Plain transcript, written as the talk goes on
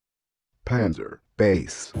Panzer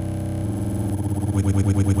bass.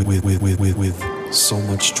 With so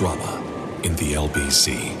much drama in the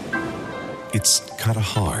LBC, it's kinda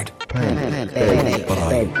hard. But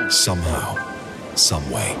I somehow,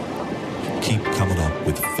 someway, keep coming up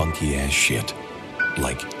with funky ass shit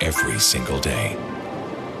like every single day.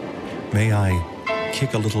 May I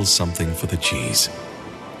kick a little something for the cheese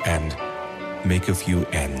and make a few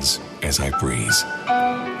ends as I breeze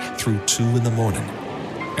through 2 in the morning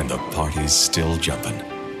and the party's still jumping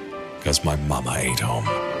 'cause my mama ain't home.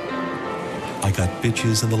 I got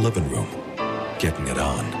bitches in the living room getting it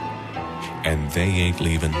on, and they ain't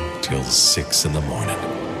leaving till 6 in the morning.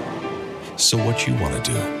 So what you wanna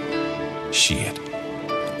do? Shit,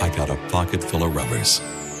 I got a pocket full of rubbers,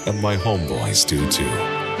 and my homeboys do too.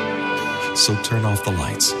 So turn off the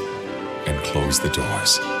lights and close the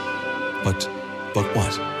doors. But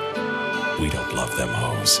what? We don't love them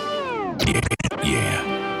hoes. Yeah.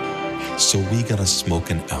 So we gotta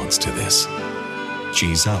smoke an ounce to this.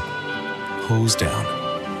 G's up, hose down,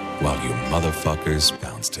 while you motherfuckers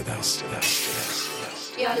bounce to this.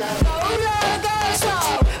 Your love roller goes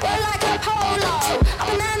slow, we're like a polo. Up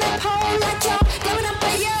and down the pole like you're going up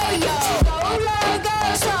a yo-yo. Roller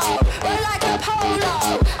goes slow, we're like a polo.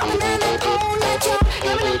 Up and down the pole like you're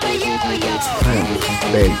going up a yo-yo.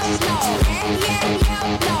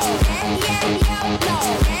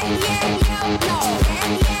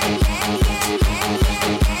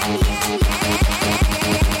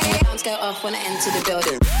 Bounce go off when I enter the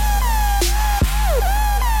building.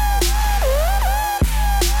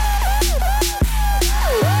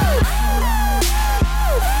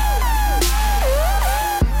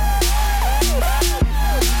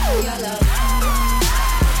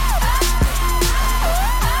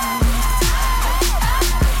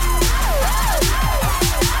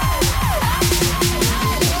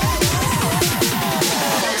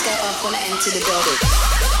 To the building.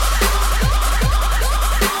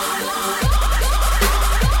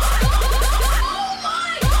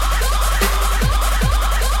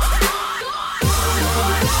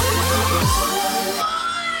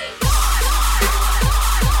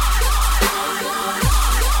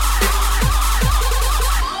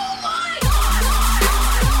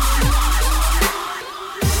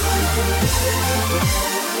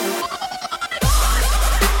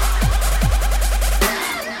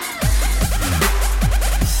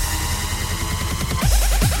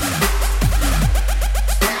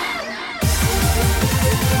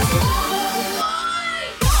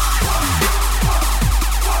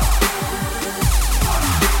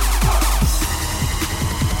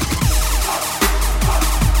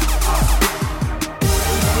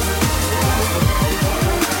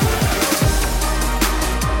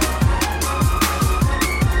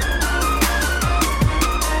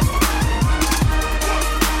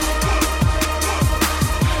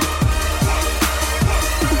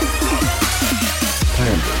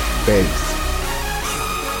 Bass.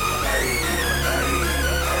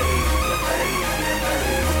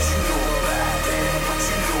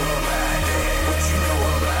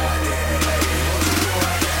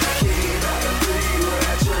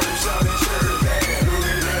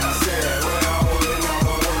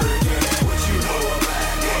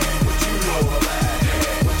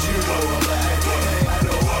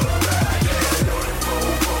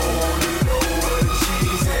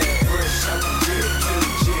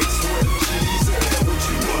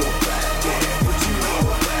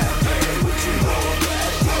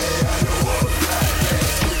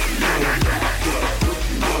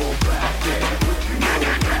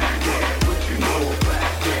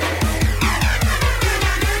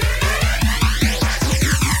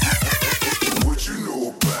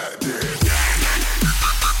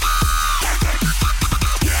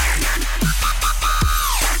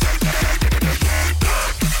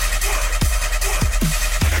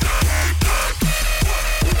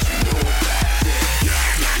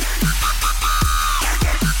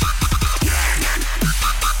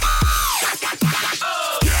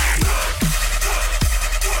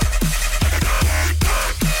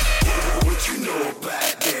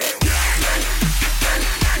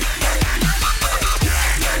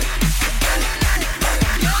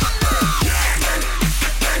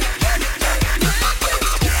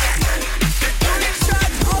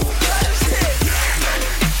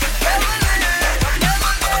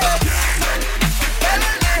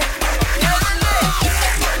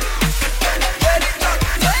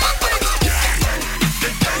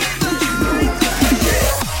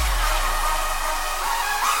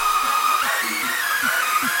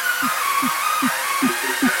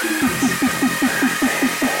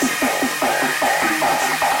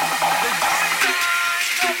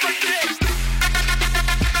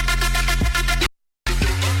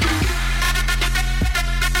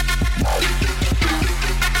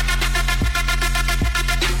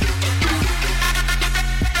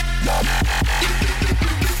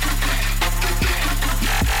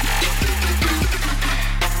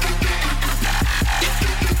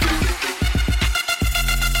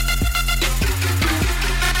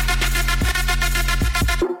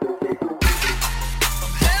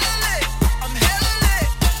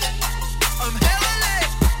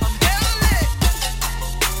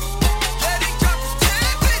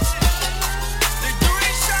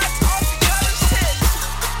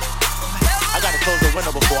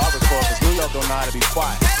 gotta be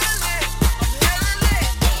quiet.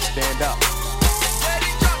 Stand up.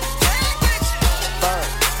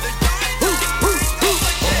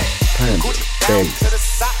 PANZER, bass. To the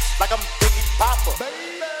socks like I'm Biggie Papa.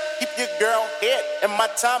 Keep your girl head in my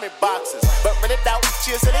Tommy boxes. But rent it out,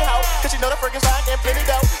 she a silly hoe. Cause she know the freaking side and plenty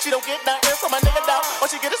dough. She don't get nothing from my nigga dough. All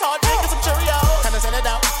she get is hard dick and some Cheerios. Kinda send it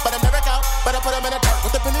out, but I'm never out. But I put them in a dirt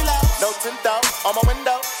with the penny low. No tint though, on my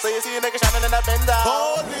window. So you see a nigga shining in the Benzo.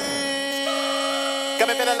 Holy. Got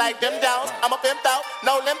me feeling like them Jones. I'm a pimp though,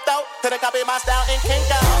 no limp though. Couldn't copy my style in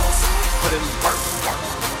Kinko's. Put in work.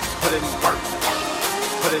 Put in work.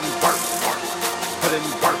 Put in work. Put in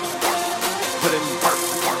work. Put in work.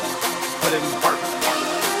 Put in work. Put in work.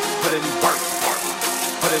 Put in work.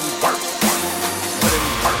 Put in work. Put in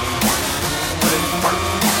work.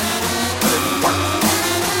 Put in work.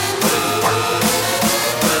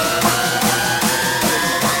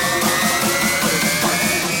 Put in work.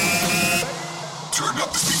 Turn up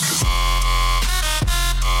the speakers.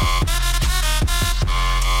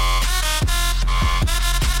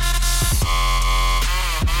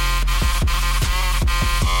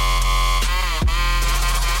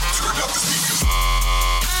 Turn up the speakers.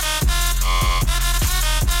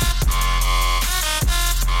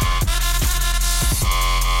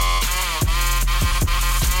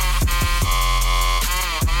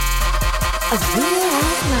 A real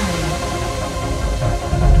life night.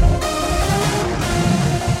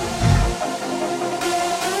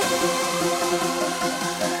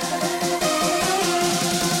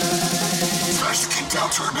 Smash the king down,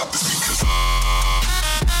 turn up the speakers.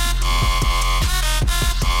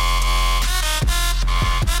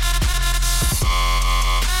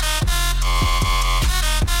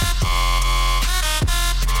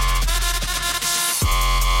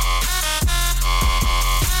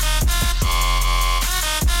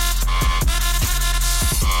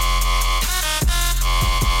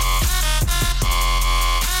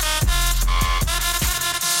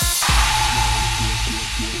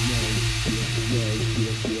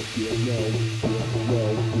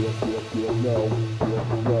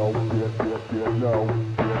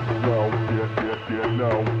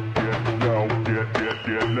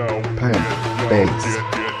 PANZER, bass.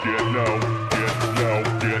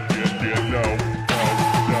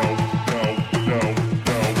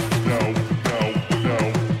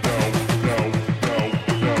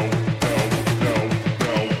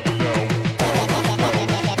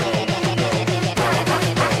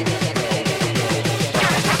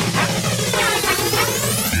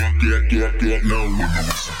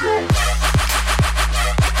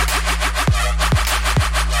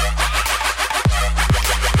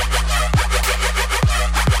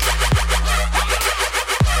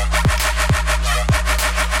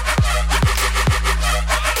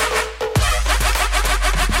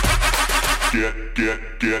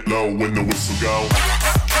 Get low when the whistle go.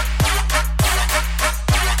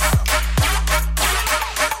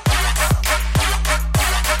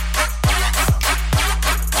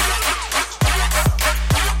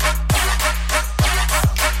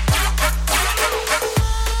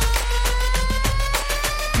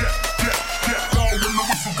 Get low when the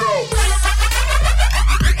whistle go.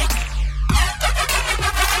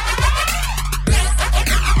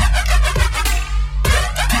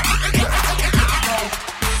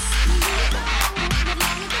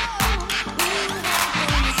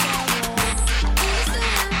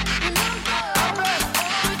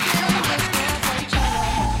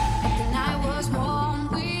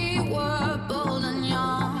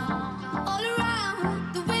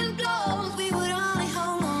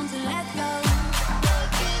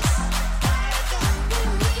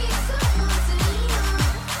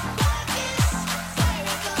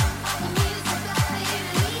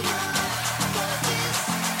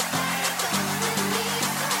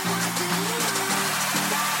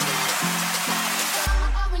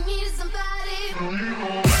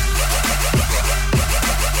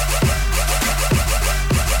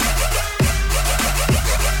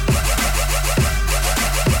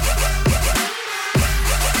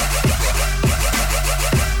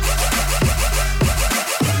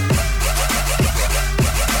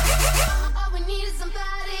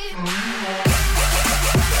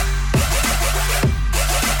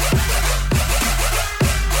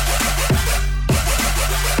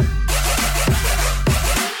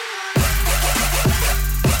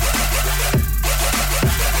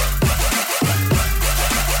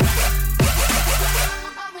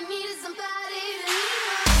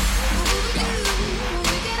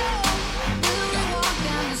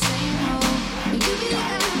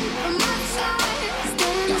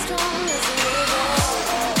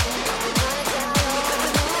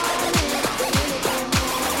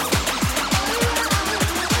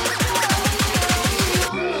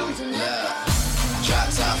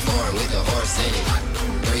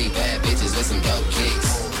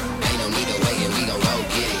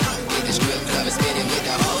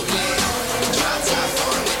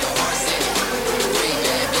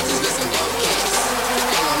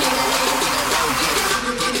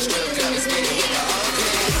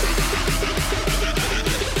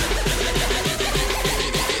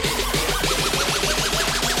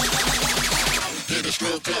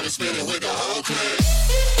 party spinning with the whole crib.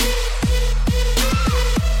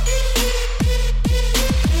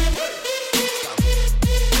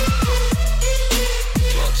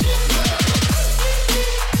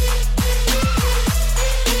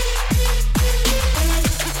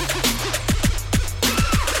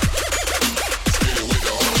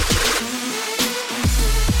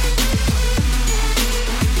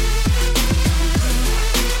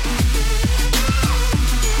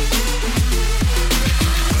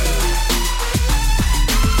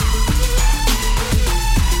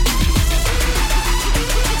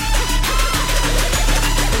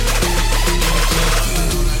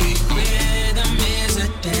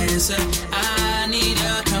 I need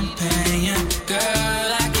a companion, girl.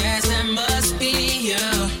 I guess that must be you.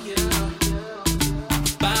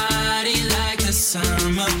 Body like the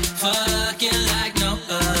summer, fucking like no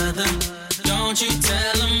other. Don't you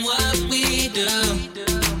tell them what we do.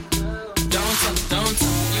 Don't tell, don't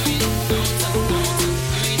tell.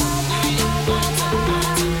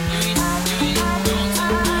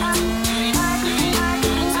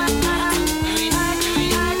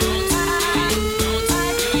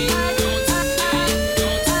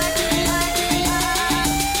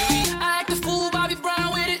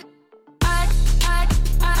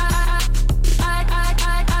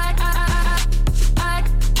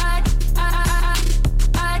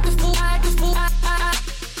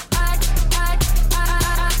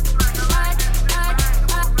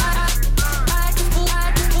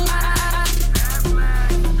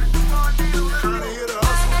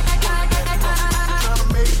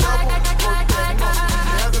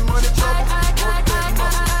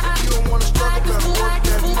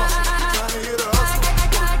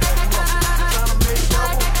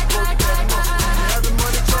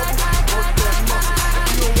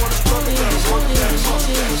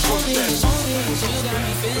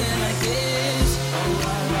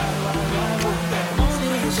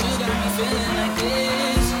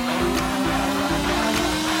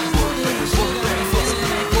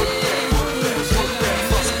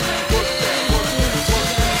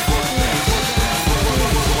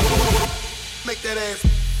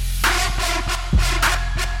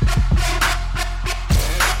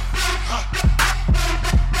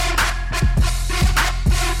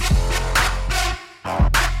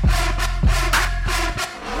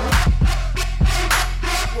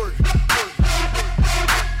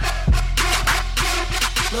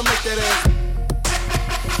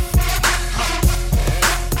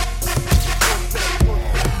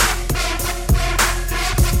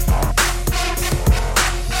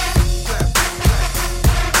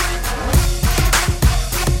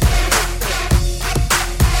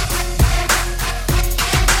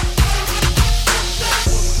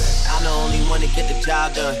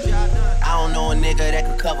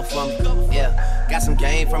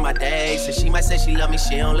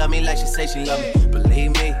 She don't love me like she say she love me.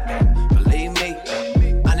 Believe me, believe me.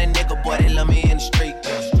 I'm the nigga boy that love me in the street.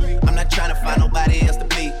 I'm not trying to find nobody else to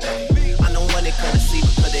be. I'm the one they couldn't see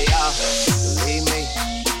because they all believe me.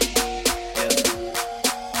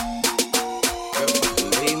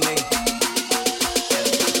 Believe me.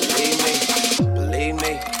 Believe me. Believe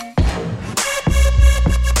me.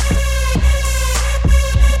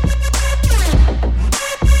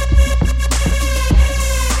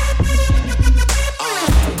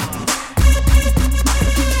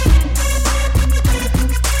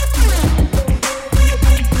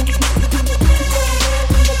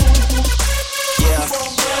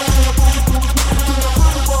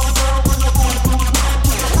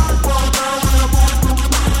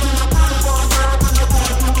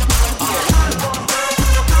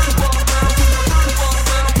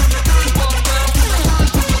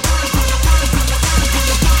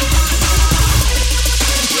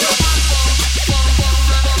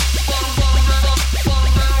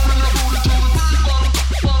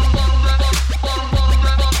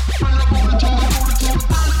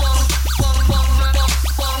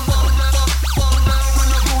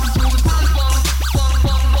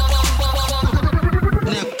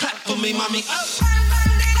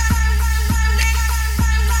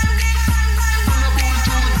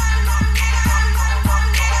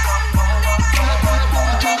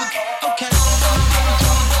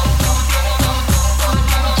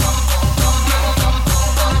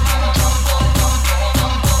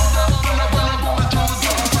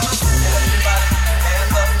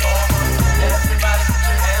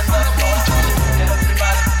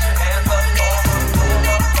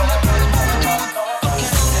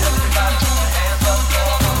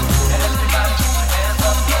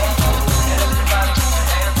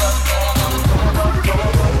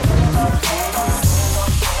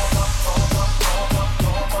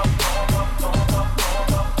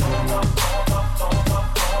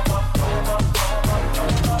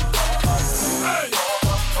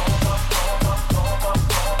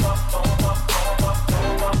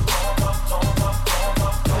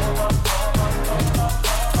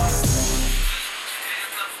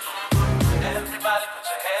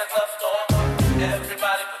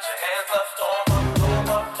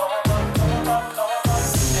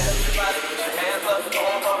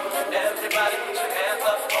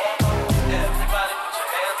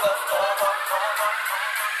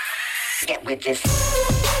 with this.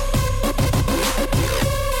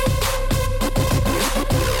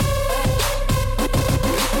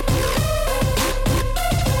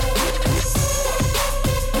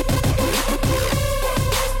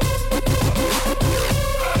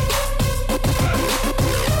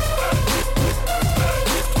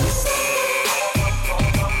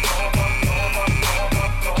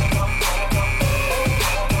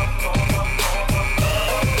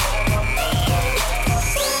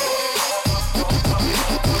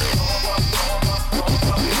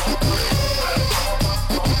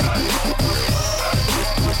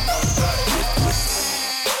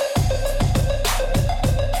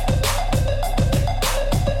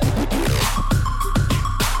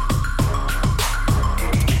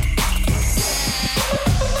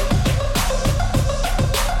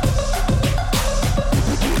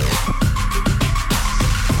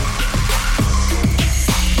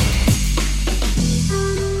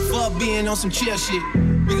 On some chill shit.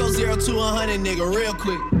 We go 0 to 100, nigga, real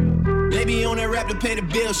quick. They be on that rap to pay the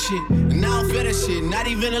bill shit. And I don't feel that shit, not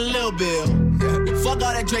even a little bill. Fuck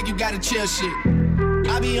all that Drake, you gotta chill shit.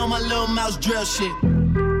 I be on my little mouse drill shit.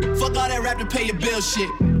 Fuck all that rap to pay your bill shit.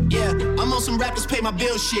 Yeah, I'm on some rappers pay my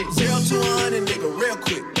bill shit. 0 to 100, nigga, real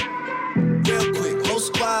quick. Real quick. Whole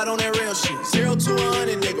squad on that real shit. 0 to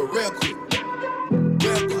 100, nigga, real quick.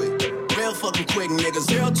 Real quick. Real fucking quick, nigga.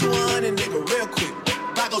 0 to 100, nigga, real quick.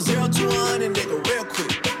 I go 0 to 100, nigga, real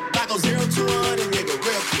quick. I go 0 to 100, nigga,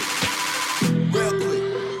 real quick. Real quick.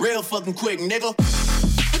 Real fucking quick, nigga.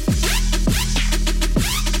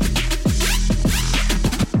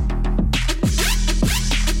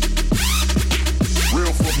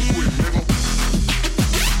 Real fucking quick, nigga.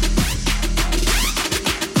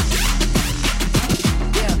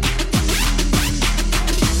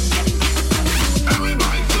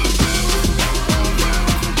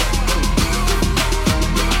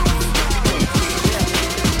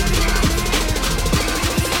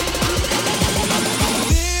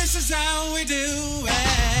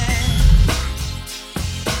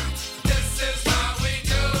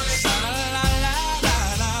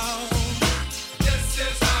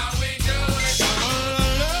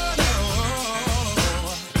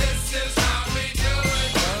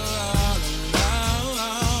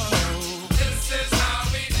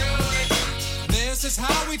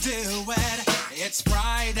 It's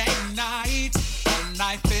Friday night and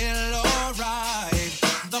I feel alright.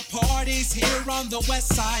 The party's here on the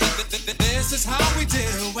west side. This is how we do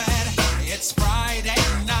it. It's Friday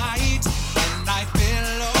night and I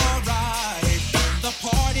feel alright. The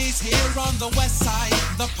party's here on the west side.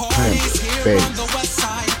 The party's here on the west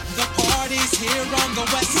side. The party's here on the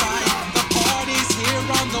west side. The party's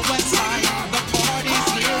here on the west side. The party's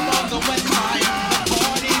here on the west side. The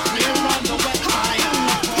party's here on the west side.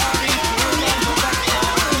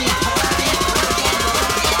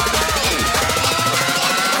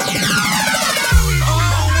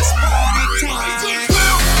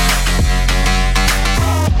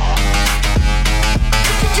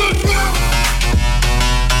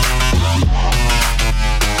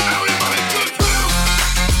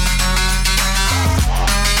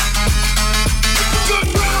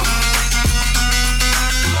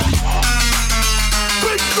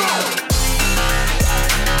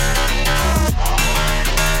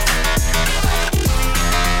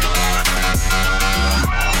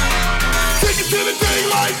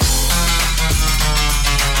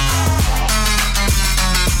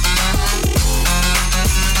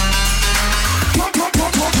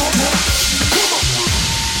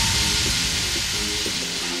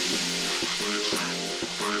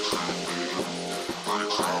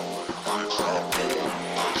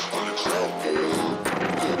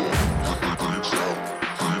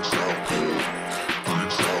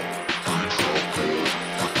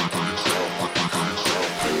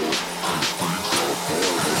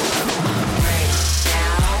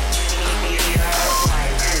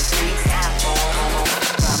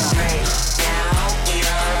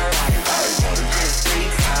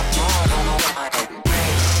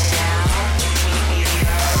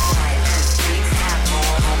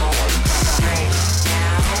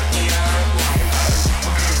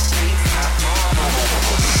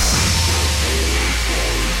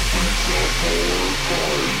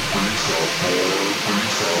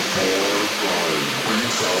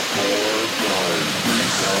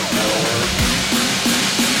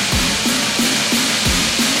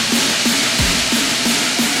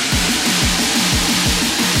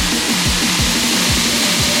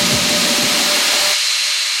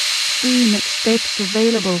 Free mixtapes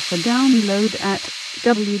available for download at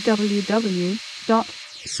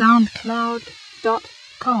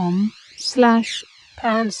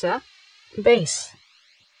www.soundcloud.com/PANZER bass.